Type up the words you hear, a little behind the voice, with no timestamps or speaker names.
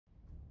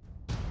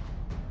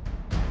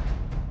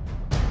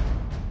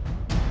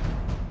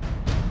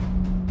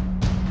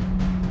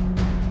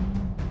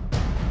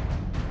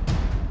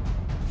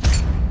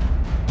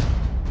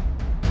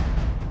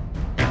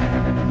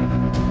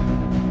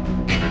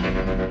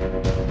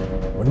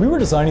When we were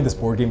designing this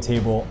board game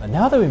table, and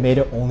now that we made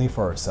it only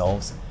for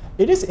ourselves,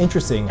 it is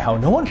interesting how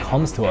no one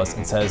comes to us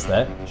and says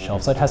that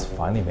Shelfside has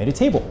finally made a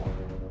table.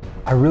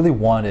 I really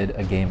wanted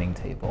a gaming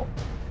table.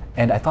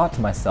 And I thought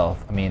to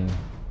myself, I mean,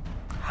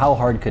 how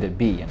hard could it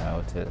be, you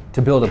know,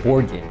 to build a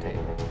board game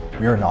table?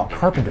 We are not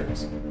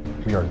carpenters.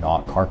 We are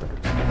not carpenters.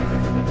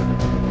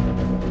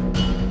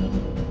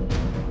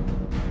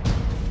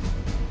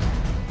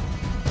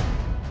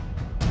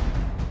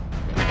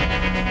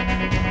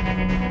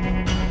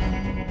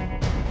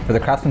 For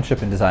the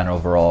craftsmanship and design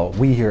overall,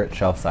 we here at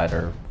Shelfside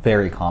are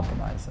very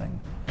compromising.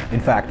 In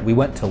fact, we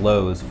went to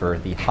Lowe's for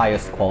the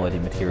highest quality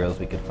materials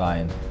we could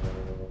find,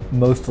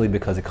 mostly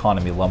because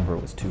economy lumber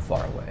was too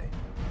far away.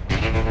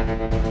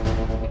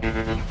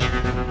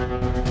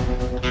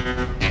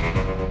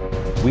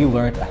 We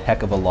learned a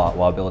heck of a lot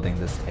while building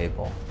this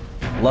table.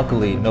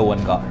 Luckily, no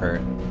one got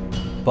hurt,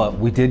 but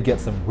we did get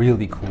some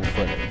really cool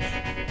footage.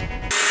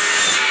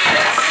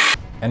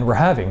 And we're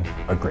having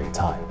a great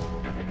time.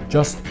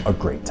 Just a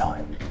great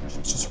time.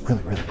 It's just a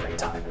really, really great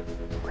time.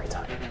 Great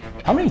time.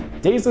 How many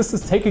days does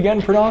this take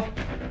again, Pranav?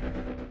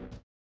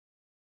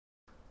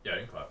 Yeah,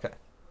 you can clap.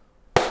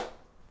 Okay.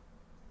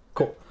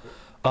 Cool.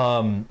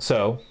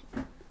 So,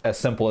 as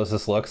simple as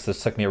this looks,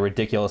 this took me a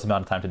ridiculous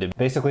amount of time to do.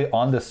 Basically,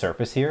 on this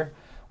surface here,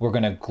 we're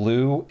gonna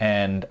glue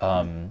and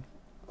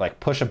like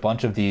push a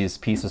bunch of these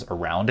pieces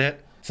around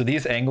it. So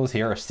these angles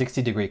here are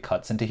 60-degree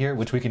cuts into here,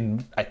 which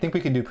I think we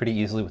can do pretty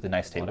easily with a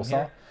nice table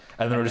saw.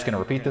 And then we're just gonna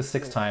repeat this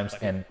 6 times,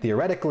 and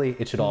theoretically,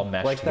 it should all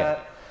mesh like together.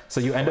 That. So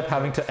you end up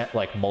having to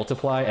like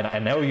multiply, and I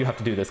know you have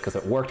to do this because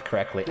it worked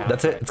correctly.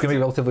 That's it. It's gonna be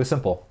relatively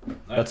simple.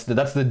 Nice.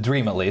 That's the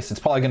dream, at least. It's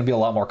probably gonna be a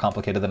lot more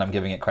complicated than I'm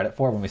giving it credit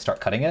for when we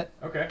start cutting it.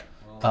 Okay.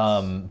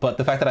 But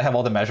the fact that I have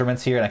all the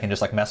measurements here and I can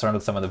just like mess around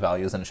with some of the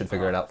values and it should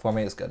figure it out for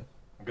me is good.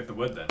 We'll get the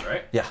wood then,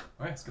 right? Yeah. All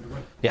right, let's get the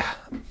wood. Yeah.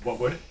 What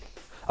wood?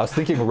 I was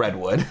thinking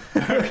redwood.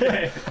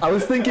 Okay. I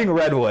was thinking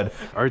redwood.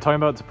 Are you talking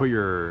about to put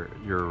your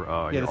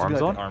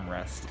arms on?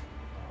 Armrest.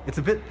 It's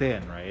a bit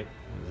thin, right?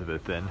 It's a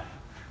bit thin.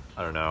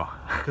 I don't know.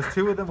 Because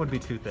 2 of them would be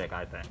too thick,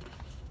 I think.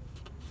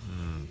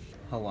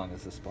 How long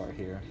is this bar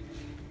here?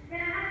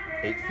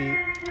 8 feet.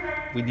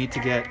 We need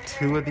to get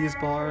 2 of these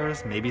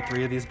bars, maybe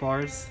 3 of these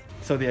bars.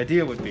 So the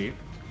idea would be,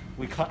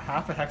 we cut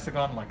half a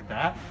hexagon like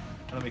that,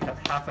 and then we cut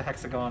half a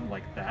hexagon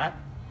like that.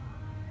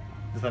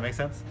 Does that make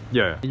sense?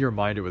 Yeah. In your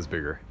mind, it was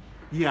bigger.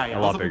 Yeah. A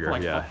lot bigger,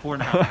 like yeah.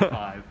 4.5 to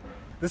 5.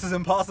 This is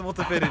impossible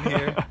to fit in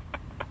here.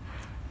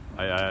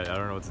 I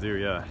don't know what to do,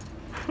 yeah.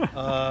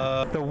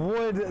 The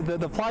wood,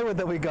 the plywood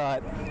that we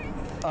got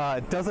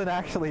doesn't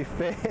actually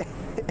fit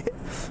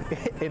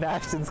in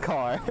Ashton's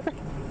car.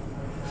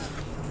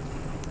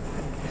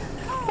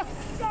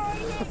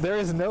 There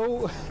is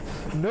no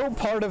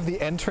part of the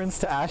entrance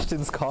to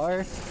Ashton's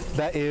car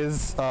that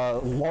is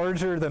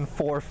larger than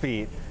 4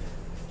 feet,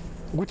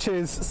 which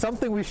is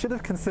something we should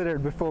have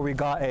considered before we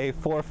got a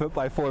 4 foot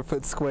by 4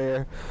 foot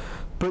square,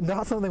 but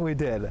not something we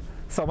did.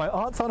 So my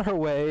aunt's on her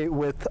way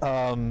with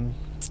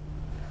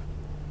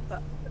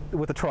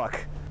a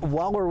truck.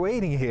 While we're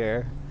waiting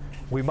here,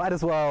 we might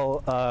as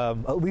well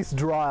at least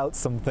draw out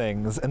some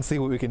things and see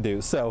what we can do.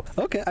 So,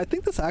 okay, I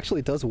think this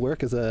actually does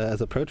work as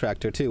a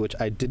protractor too, which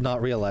I did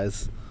not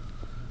realize.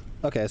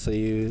 Okay, so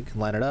you can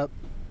line it up.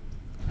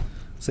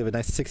 So you have a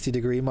nice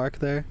 60-degree mark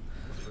there.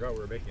 I forgot we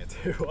were making it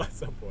too at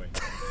some point.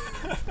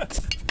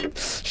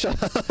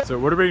 Shut up. So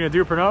what are we gonna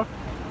do, Pranav?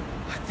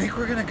 I think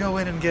we're gonna go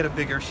in and get a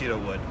bigger sheet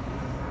of wood.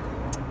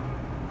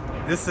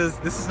 This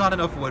is not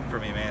enough wood for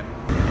me, man.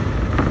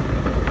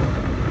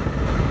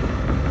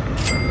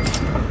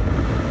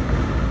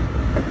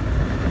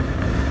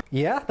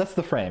 Yeah, that's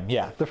the frame.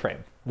 Yeah, the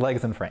frame.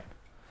 Legs and frame.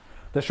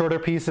 The shorter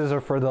pieces are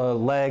for the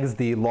legs,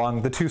 the 2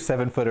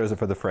 7-footers are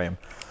for the frame.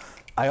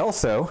 I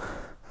also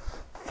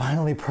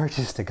finally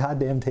purchased a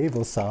goddamn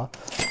table saw,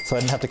 so I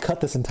didn't have to cut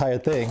this entire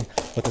thing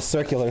with a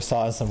circular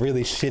saw and some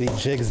really shitty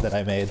jigs that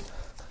I made.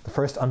 The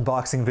first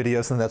unboxing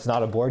video, something that's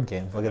not a board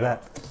game. Look at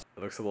that.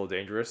 It looks a little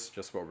dangerous,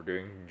 just what we're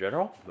doing in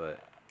general, but,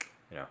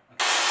 you know.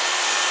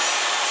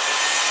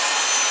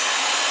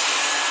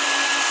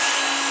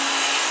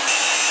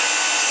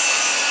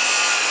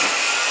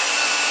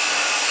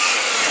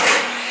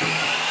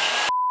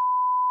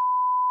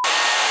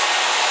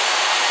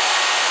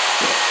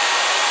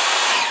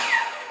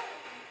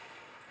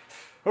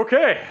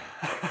 Okay.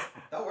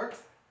 That worked.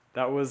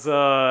 That was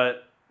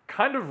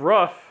kind of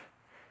rough.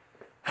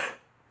 It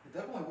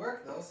definitely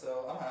worked though,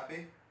 so I'm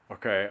happy.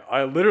 Okay,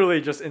 I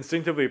literally just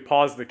instinctively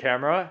paused the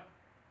camera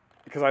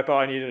because I thought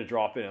I needed to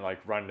drop it and like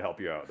run to help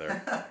you out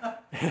there.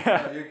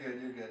 Yeah. No, you're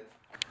good.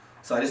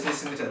 So I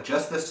just need to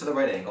adjust this to the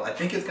right angle. I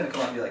think it's gonna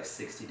come out to be like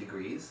 60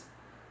 degrees.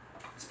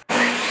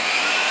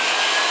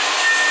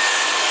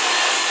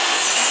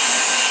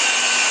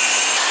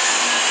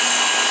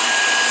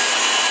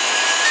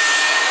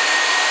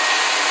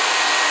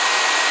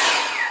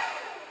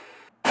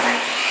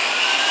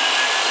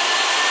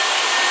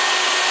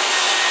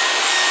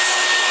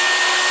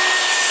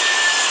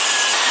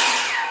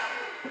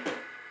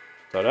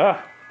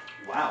 Ta-da!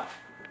 Wow.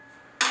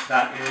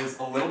 That is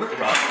a little bit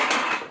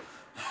rough.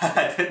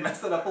 I did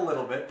mess it up a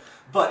little bit,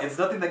 but it's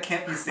nothing that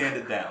can't be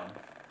sanded down.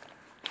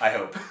 I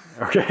hope.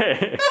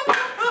 Okay.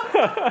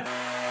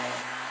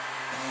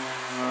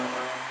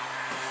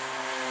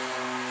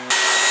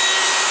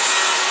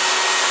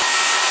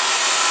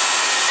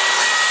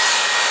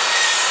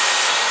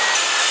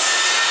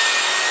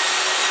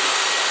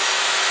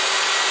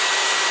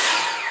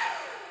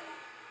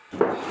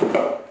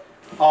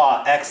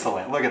 Aw,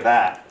 excellent. Look at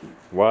that.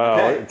 Wow,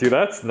 Okay. dude,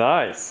 that's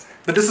nice.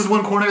 But this is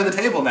one corner of the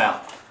table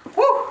now.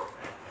 Woo!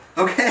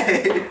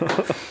 Okay.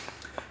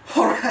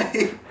 All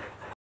right.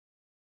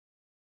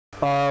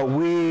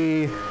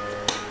 We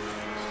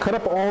cut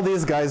up all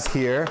these guys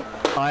here.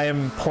 I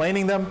am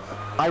planing them.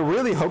 I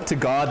really hope to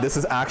God this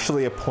is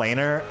actually a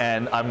planer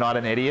and I'm not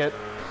an idiot.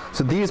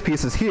 So these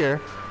pieces here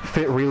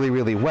fit really,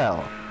 really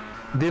well.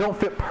 They don't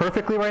fit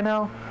perfectly right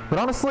now, but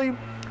honestly,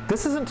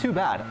 this isn't too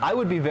bad. I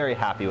would be very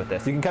happy with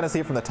this. You can kind of see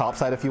it from the top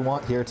side if you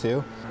want here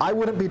too. I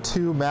wouldn't be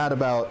too mad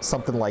about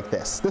something like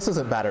this. This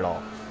isn't bad at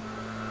all.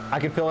 I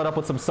can fill it up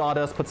with some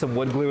sawdust, put some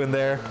wood glue in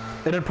there,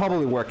 and it'd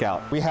probably work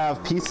out. We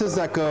have pieces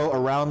that go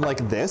around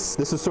like this.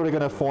 This is sort of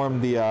gonna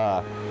form the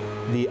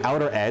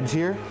outer edge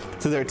here.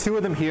 So there are 2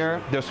 of them here.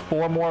 There's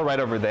 4 more right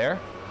over there.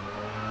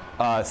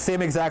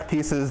 Same exact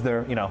pieces.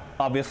 They're, you know,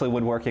 obviously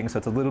woodworking, so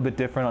it's a little bit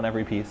different on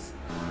every piece.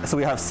 So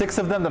we have 6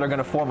 of them that are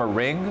gonna form a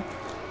ring.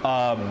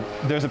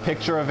 There's a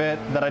picture of it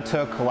that I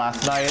took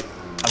last night.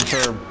 I'm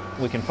sure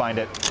we can find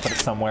it, put it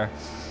somewhere.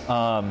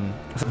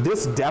 So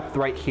this depth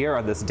right here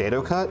on this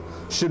dado cut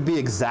should be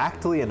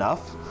exactly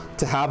enough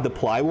to have the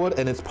plywood,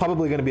 and it's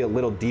probably going to be a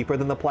little deeper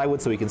than the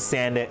plywood so we can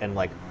sand it and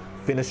like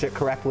finish it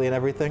correctly and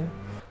everything.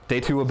 Day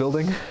 2 of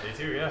building? Day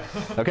 2, yeah.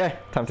 Okay,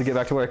 time to get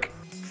back to work.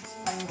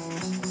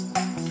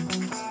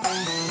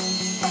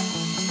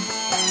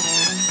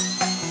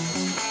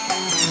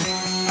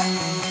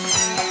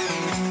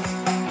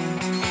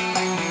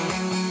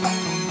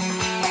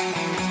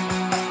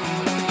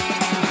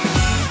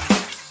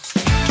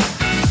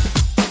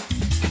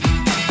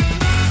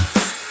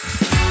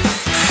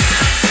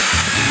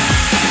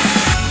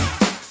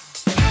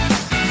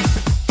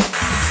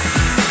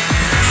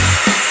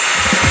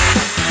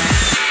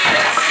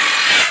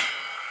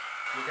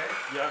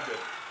 Yeah, I'm good.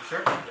 You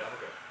sure? Yeah, I'm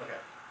good. Okay.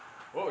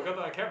 Well, we got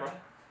that on camera.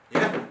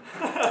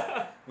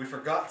 Yeah. We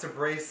forgot to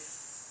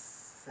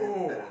brace.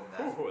 Ooh,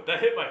 that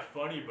hit my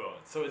funny bone.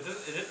 So it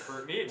didn't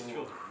hurt me. It just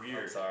feels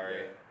weird. I'm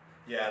sorry.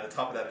 Yeah, the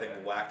top of that thing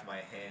whacked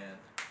my hand.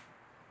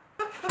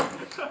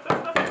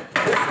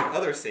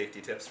 Other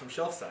safety tips from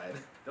Shelfside.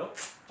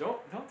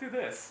 Don't do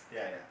this.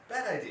 Yeah.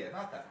 Bad idea,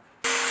 not that.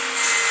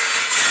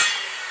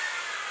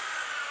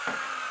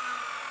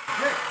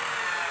 Okay.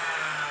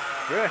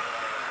 Good.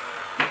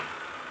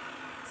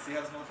 See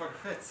how this motherfucker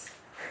fits.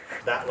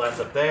 That lines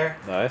up there.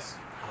 Nice.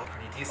 Oh,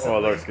 pretty decent. Oh,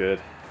 it looks good.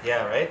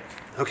 Yeah, right?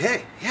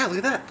 Okay, yeah, look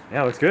at that.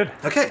 Yeah, it looks good.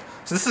 Okay,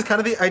 so this is kind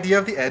of the idea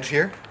of the edge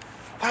here.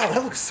 Wow,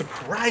 that looks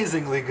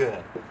surprisingly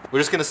good. We're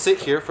just gonna sit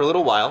here for a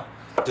little while,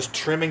 just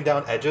trimming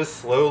down edges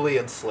slowly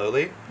and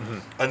slowly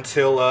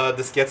until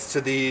this gets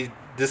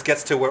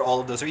to where all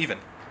of those are even.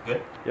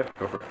 Good? Yep,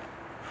 go for it.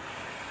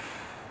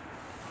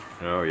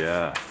 Oh,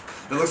 yeah.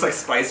 It looks like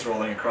spice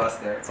rolling across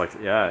there. It's like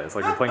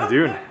we're playing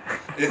Dune.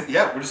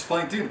 Yeah, we're just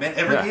playing Dune, man.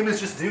 Every game is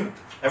just Dune.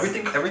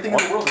 Everything in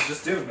the world is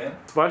just Dune, man.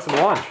 Spice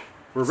melange.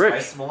 We're rich.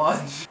 Spice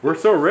melange. We're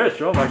so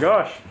rich. Oh my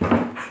gosh.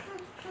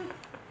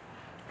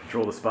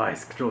 Control the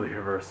spice. Control the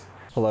universe.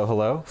 Hello,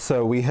 hello.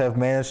 So we have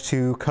managed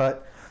to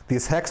cut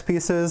these hex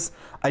pieces.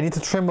 I need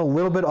to trim a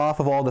little bit off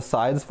of all the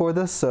sides for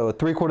this. So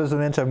 3/4 of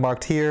an inch I've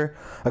marked here.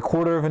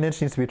 1/4 of an inch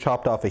needs to be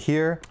chopped off of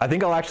here. I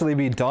think I'll actually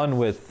be done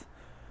with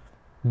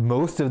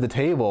most of the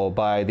table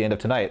by the end of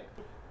tonight.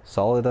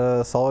 Solid,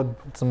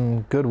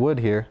 some good wood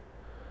here.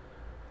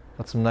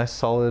 Got some nice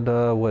solid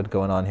wood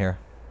going on here.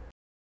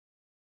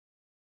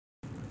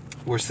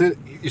 You're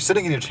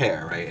sitting in your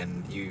chair, right?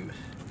 And you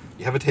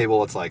have a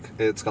table.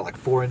 It's got like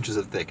 4 inches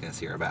of thickness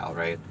here, about,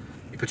 right?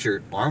 You put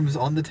your arms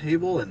on the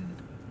table, and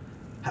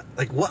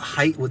like, what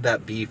height would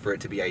that be for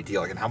it to be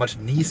ideal? Like, and how much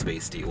knee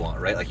space do you want,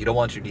 right? Like, you don't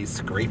want your knees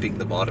scraping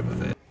the bottom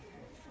of it.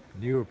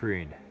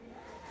 Neoprene.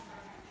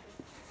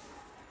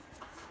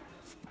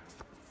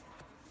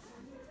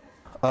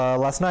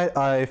 Last night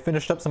I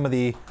finished up some of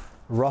the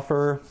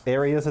rougher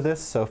areas of this,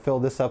 so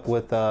filled this up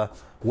with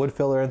wood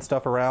filler and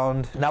stuff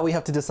around. Now we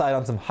have to decide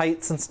on some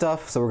heights and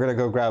stuff, so we're gonna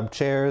go grab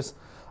chairs.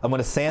 I'm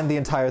gonna sand the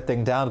entire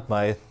thing down with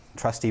my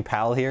trusty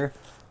pal here.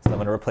 So I'm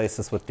gonna replace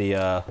this with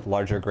the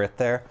larger grit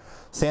there.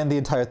 Sand the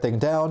entire thing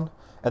down,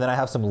 and then I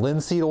have some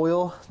linseed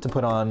oil to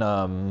put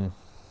on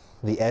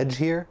the edge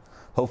here.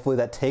 Hopefully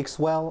that takes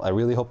well. I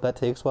really hope that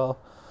takes well.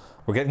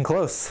 We're getting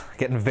close,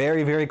 getting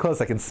very, very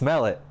close. I can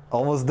smell it.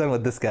 Almost done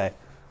with this guy.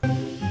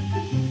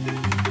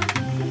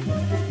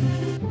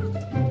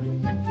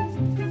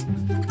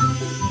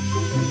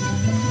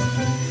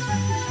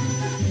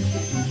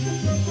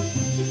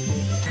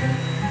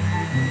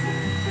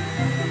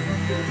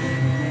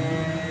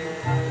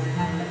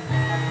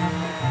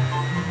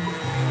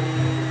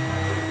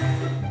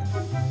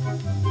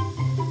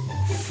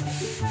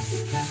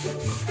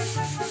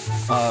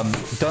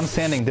 Done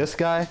sanding this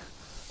guy.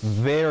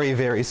 Very,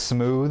 very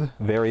smooth.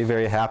 Very,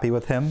 very happy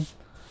with him.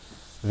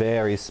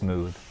 Very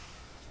smooth.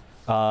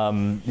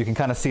 You can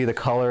kind of see the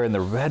color in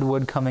the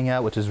redwood coming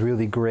out, which is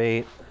really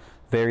great.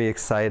 Very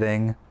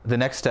exciting. The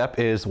next step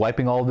is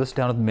wiping all of this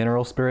down with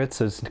mineral spirits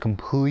so it's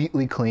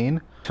completely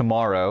clean.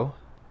 Tomorrow,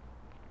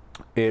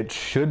 it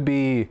should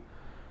be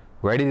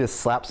ready to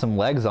slap some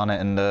legs on it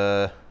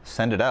and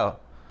send it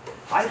out.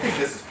 I think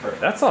this is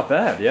perfect. That's not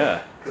bad,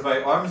 yeah. Because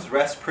my arms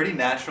rest pretty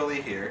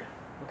naturally here.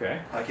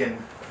 Okay. I can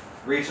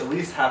reach at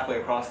least halfway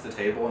across the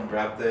table and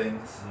grab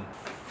things.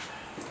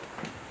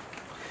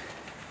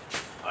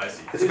 I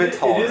see. It's a bit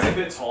tall, It is right? a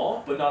bit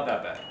tall, but not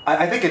that bad.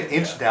 I think an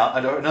inch down,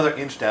 another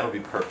inch down would be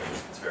perfect.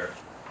 That's fair.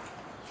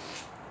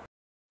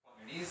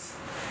 On your knees,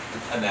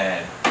 and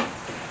then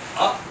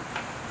up.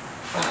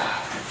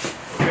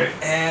 Okay.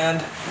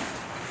 And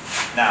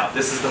now,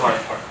 this is the hard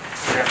part.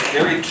 We have to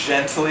very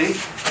gently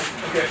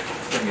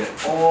bring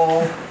it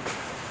all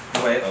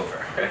the way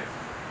over. Okay.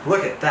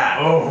 Look at that.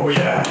 Oh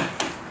yeah.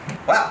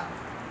 Wow.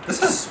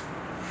 This is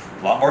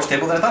a lot more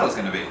stable than I thought it was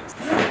going to be.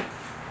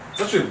 It's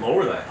actually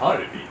lower than I thought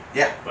it'd be.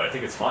 Yeah. But I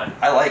think it's fine.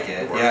 I like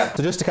it, works. yeah.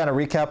 So just to kind of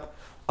recap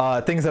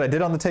things that I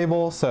did on the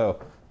table. So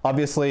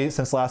obviously,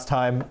 since last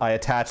time, I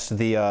attached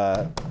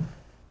the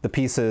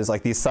pieces,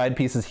 like these side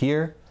pieces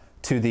here,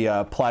 to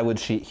the plywood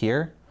sheet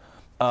here.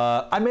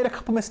 I made a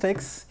couple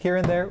mistakes here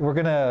and there. We're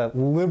gonna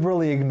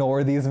liberally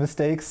ignore these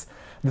mistakes.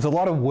 There's a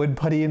lot of wood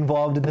putty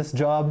involved in this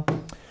job.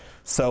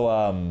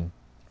 So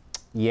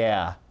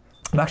yeah.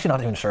 I'm actually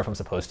not even sure if I'm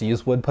supposed to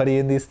use wood putty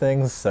in these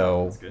things,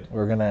 so I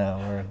don't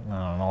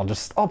know,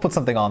 I'll put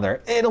something on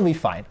there. It'll be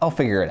fine. I'll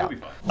figure it out.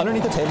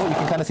 Underneath the table, you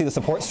can kind of see the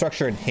support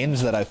structure and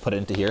hinge that I've put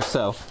into here.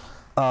 So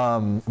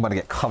I'm gonna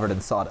get covered in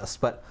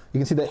sawdust, but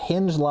you can see the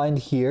hinge lined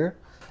here.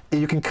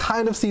 You can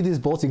kind of see these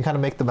bolts. You can kind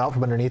of make them out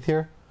from underneath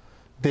here.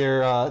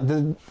 They're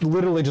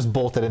literally just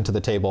bolted into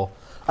the table.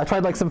 I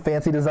tried like some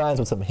fancy designs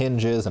with some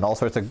hinges and all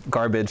sorts of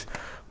garbage,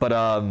 but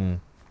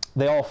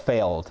they all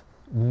failed.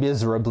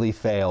 Miserably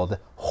failed.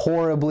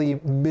 Horribly,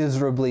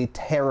 miserably,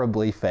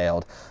 terribly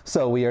failed.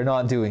 So we are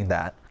not doing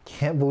that.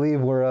 Can't believe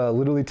we're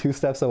literally 2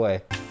 steps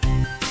away.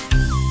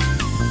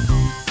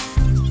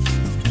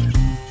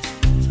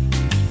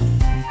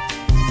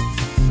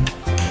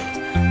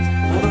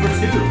 Rule number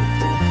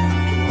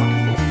 2.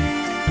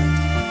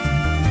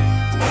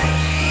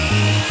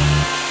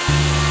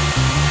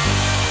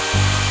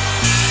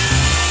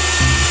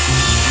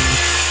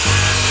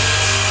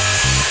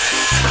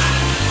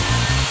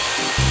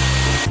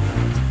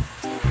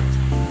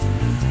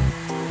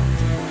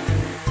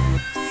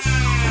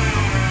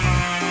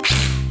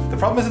 The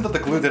problem isn't that the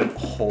glue didn't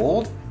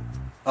hold.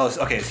 Oh,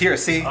 okay, it's here.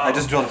 See, I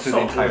just drilled through the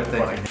entire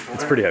thing.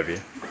 It's pretty heavy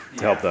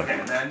to help them. Okay,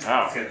 and then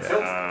Ow. it's gonna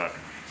tilt.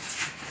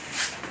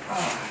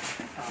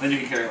 Then you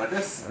can carry it like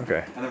this.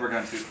 Okay. And then we're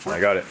going to. I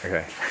got it.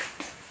 Okay.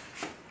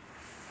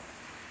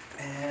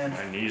 And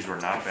My knees were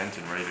not bent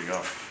and ready to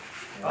go.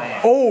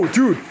 Oh,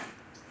 dude!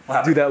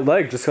 wow. Dude, that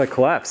leg just like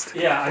collapsed.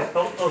 Yeah, I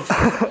felt. Oh,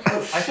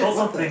 I felt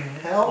something.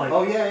 Hell? Like,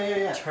 Oh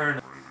yeah.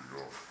 turn.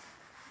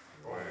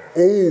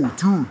 Oh,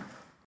 dude.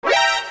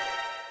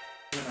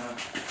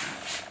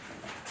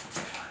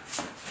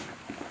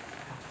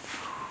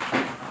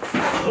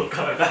 Oh,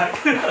 coming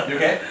back. You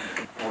okay?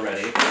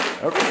 Already.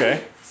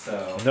 Okay.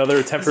 So.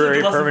 Another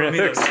temporary permanent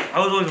fix. I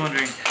was always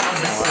wondering, how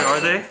necessary are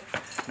they?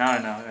 Now I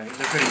know.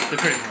 They're pretty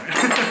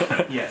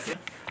important. Yes.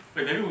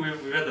 Wait, maybe we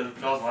read the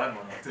Jaws Line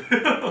one too.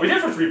 We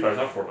did for 3 players,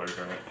 not 4 players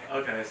currently.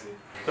 Okay, I see.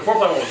 The 4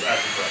 player one was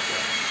actually correct,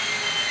 Yeah.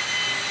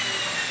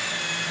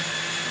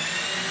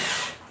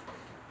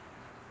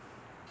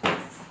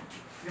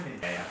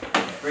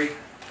 3,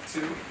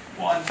 2,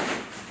 1,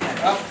 and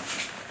up.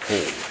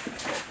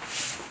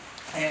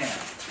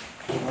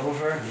 And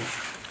over.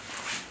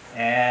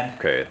 And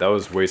Okay, that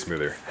was way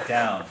smoother.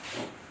 down.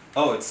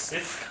 Oh, it's.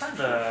 It's kind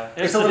of.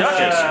 It's a little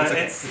shaky. It's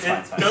okay. It It's fine,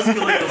 it's fine. does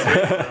feel like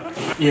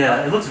those.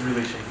 Yeah, it looks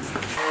really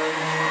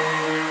shaky.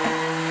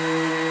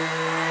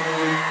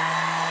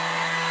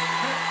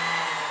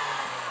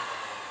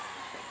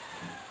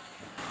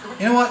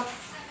 You know what?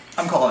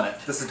 I'm calling it.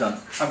 This is done.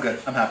 I'm good.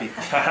 I'm happy.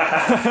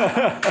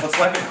 Let's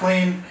wipe it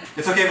clean.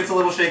 It's okay if it's a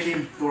little shaky.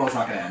 The world's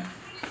not gonna end.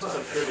 That's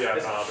a trivia I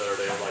found out the other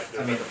day. Like,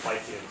 there's like a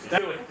fight team.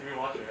 Do it to be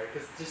watching, right?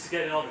 Because just to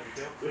get it all the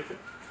detail.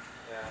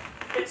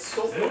 Yeah. It's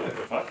so good. What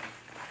the fuck?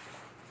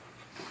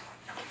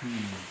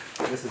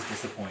 This is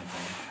disappointing.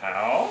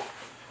 How?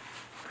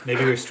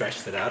 Maybe we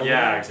stretched it out a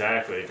Yeah, little.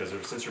 exactly. Because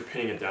since you're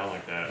pinning it down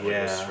like that, like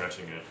Yeah. just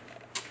stretching it.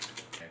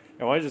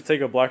 I want to just take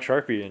a black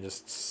Sharpie and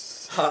just.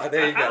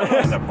 There you go.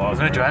 In that plaza.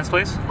 Isn't it Joanne's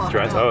place?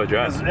 Joanne's? Oh,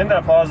 Joanne's. In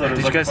that plaza.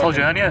 Did you guys tell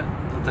Joanne yet?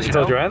 Does she You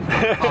tell know? Joanne?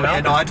 Oh, yeah,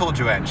 no, I told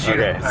Joanne. She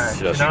Okay. knows.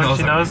 Just- She knows.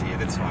 She I'm knows. with you,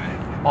 It's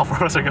fine. All 4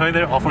 of us are going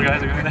there. All 4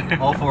 guys are going there.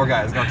 All 4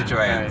 guys going to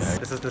Joanne's.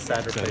 This is the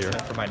sad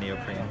replacement for my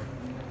neoprene.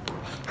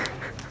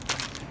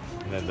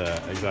 And then the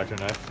X-Acto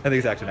knife. And the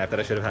X-Acto knife that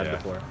I should have had Yeah.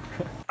 before.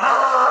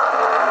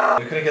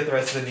 We couldn't get the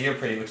rest of the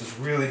neoprene, which is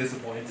really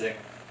disappointing.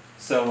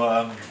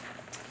 So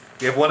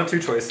we have one of 2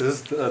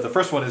 choices. The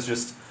first one is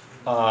just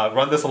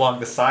run this along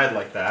the side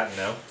like that, you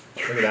know.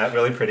 Look at that,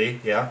 really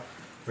pretty, yeah.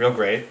 Real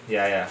great.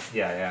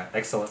 Yeah.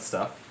 Excellent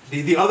stuff.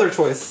 The other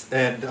choice,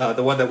 and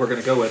the one that we're going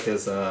to go with,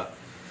 is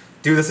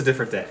do this a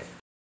different day.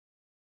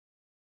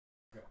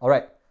 All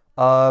right.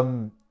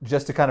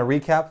 Just to kind of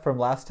recap from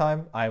last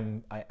time, I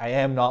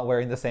am not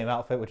wearing the same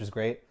outfit, which is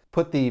great.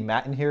 Put the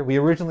mat in here. We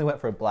originally went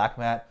for a black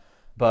mat,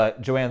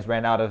 but Joanne's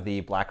ran out of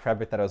the black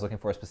fabric that I was looking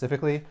for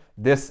specifically.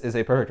 This is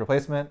a perfect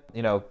replacement.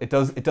 You know, it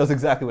does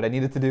exactly what I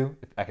needed to do.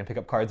 I can pick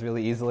up cards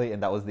really easily,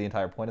 and that was the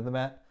entire point of the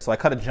mat. So I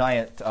cut a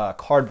giant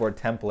cardboard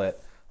template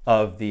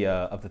of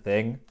the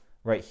thing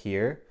right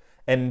here,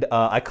 and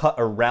I cut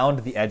around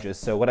the edges.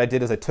 So what I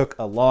did is I took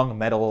a long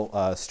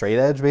metal straight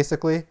edge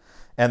basically,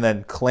 and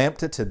then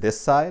clamped it to this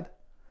side,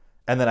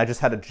 and then I just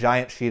had a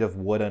giant sheet of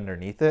wood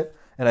underneath it,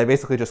 and I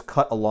basically just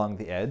cut along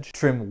the edge.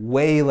 Trim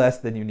way less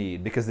than you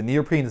need because the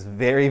neoprene is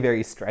very,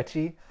 very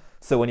stretchy.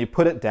 So when you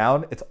put it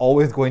down, it's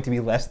always going to be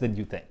less than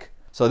you think.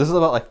 So this is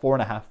about like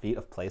 4.5 feet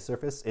of play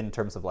surface in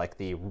terms of like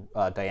the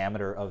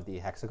diameter of the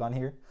hexagon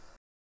here.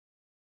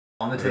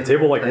 On the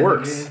table like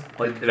works.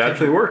 Like it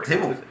actually works. The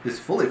table is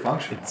fully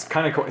functional. It's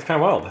kind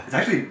of wild. It's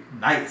actually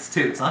nice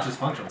too. It's not just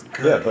functional. It's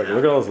good. Yeah, but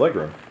look at all this leg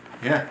room.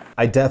 Yeah.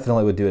 I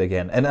definitely would do it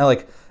again. And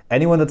like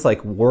anyone that's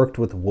like worked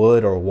with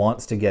wood or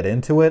wants to get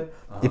into it,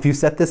 if you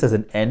set this as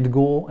an end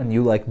goal and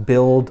you like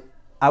build,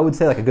 I would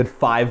say like a good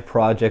 5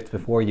 projects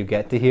before you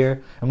get to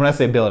here. And when I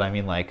say build, I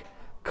mean like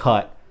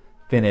cut,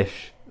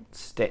 finish,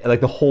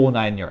 like the whole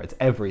 9 yards,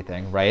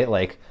 everything, right?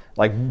 Like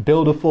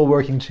build a full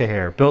working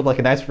chair, build like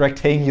a nice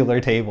rectangular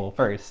table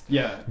first.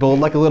 Yeah. Build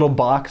like a little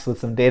box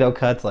with some dado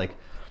cuts. Like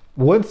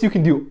once you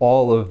can do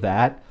all of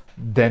that,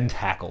 then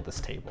tackle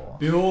this table.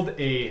 Build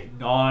a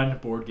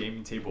non-board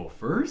gaming table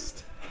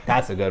first,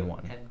 That's a good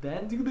one. and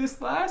then do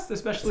this last.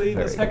 Especially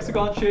this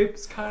hexagon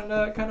shape's kind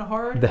of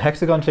hard. The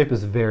hexagon shape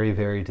is very,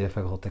 very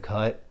difficult to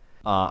cut.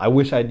 I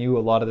wish I knew a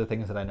lot of the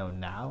things that I know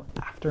now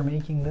after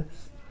making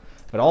this.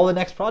 But all the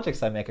next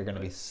projects I make are going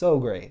to be so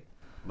great.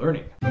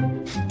 Learning.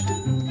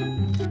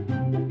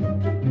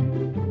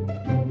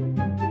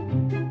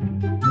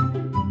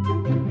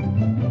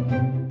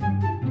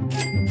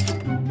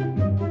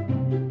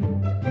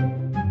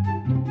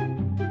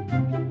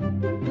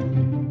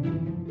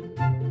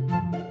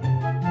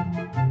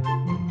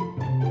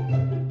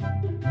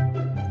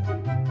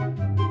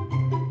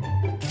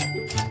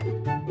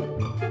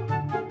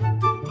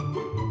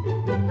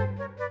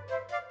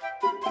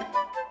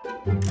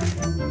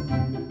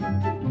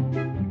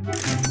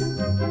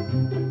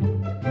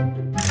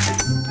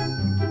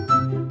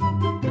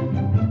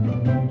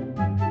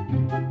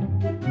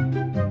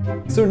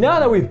 So now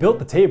that we've built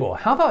the table,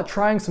 how about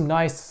trying some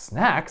nice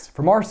snacks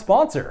from our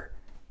sponsor?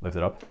 Lift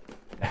it up.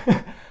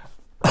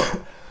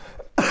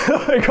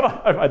 Oh my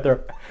God, right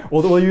there.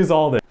 We'll use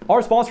all this.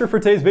 Our sponsor for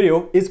today's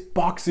video is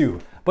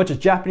Boxu. Bunch of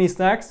Japanese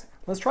snacks.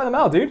 Let's try them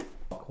out, dude.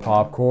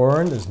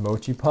 Popcorn, there's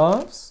mochi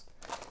puffs.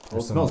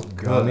 There's some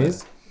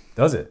gummies.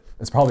 Does it?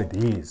 It's probably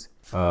these.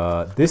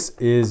 This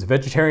is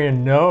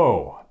vegetarian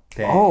no.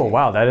 Dang. Oh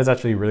wow, that is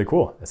actually really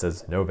cool. It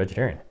says no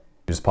vegetarian.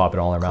 You just pop it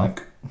all in your mouth.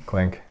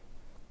 Clink.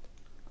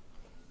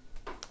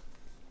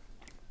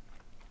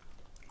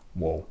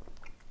 Whoa.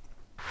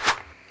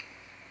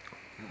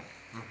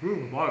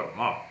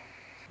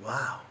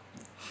 Wow,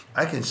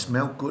 I can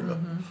smell good.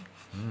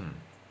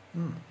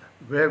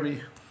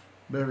 Very,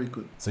 very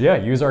good. So yeah,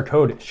 use our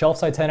code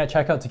Shelfside10 at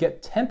checkout to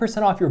get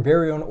 10% off your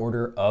very own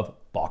order of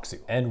Boxu.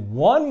 And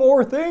one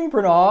more thing,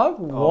 Pranav.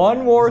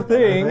 One more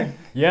thing.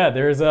 Yeah,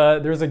 there's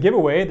a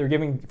giveaway. They're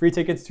giving free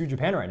tickets to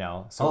Japan right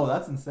now. So,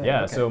 that's insane.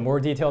 Yeah, okay. So more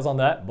details on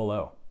that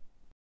below.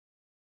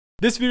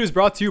 This video is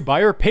brought to you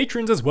by our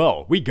patrons as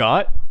well. We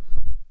got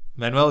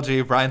Manuel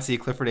G, Brian C,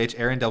 Clifford H,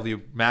 Aaron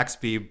W, Max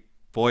B,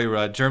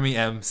 Boyra, Jeremy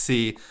M,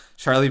 C,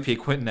 Charlie P,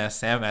 Quentin S,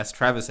 Sam S,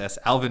 Travis S,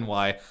 Alvin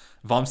Y,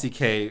 Vomsy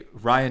K,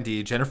 Ryan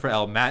D, Jennifer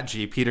L, Matt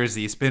G, Peter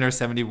Z, Spinner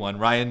 71,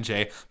 Ryan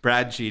J,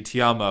 Brad G,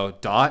 Tiamo,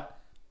 Dot,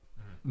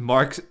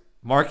 Mark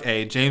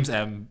A, James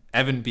M,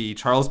 Evan B,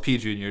 Charles P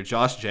Jr.,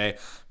 Josh J,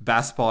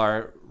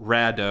 Baspar,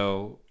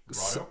 Rado,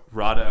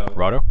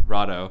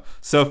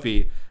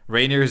 Sophie,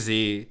 Rainier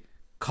Z,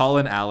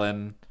 Colin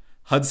Allen,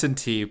 Hudson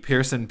T,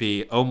 Pearson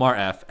B, Omar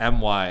F,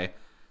 MY,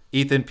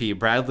 Ethan P,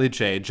 Bradley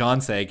J, John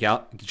C,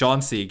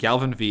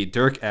 Galvin V,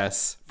 Dirk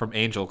S from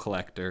Angel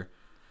Collector,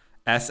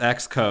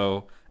 SX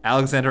Co,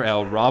 Alexander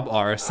L, Rob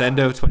R,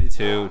 Sendo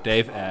 22,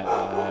 Dave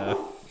F,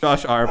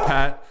 Josh R,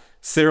 Pat,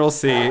 Cyril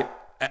C,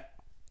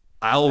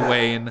 Al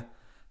Wayne,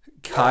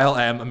 Kyle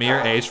M, Amir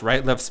H,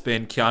 Right Left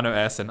Spin, Keanu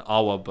S, and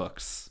Awa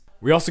Books.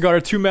 We also got our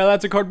 2 Mad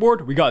Lads at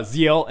cardboard. We got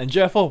ZL and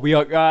Jeffel. We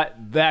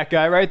got that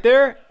guy right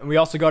there. And we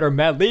also got our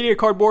Mad Lady at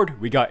cardboard.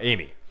 We got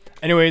Amy.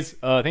 Anyways,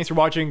 thanks for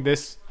watching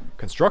this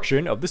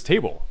construction of this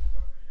table.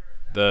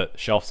 The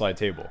Shelfside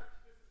table.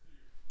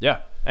 Yeah.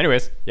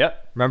 Anyways, yeah.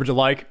 Remember to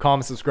like,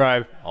 comment,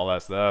 subscribe, all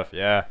that stuff.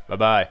 Yeah.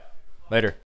 Bye-bye. Later.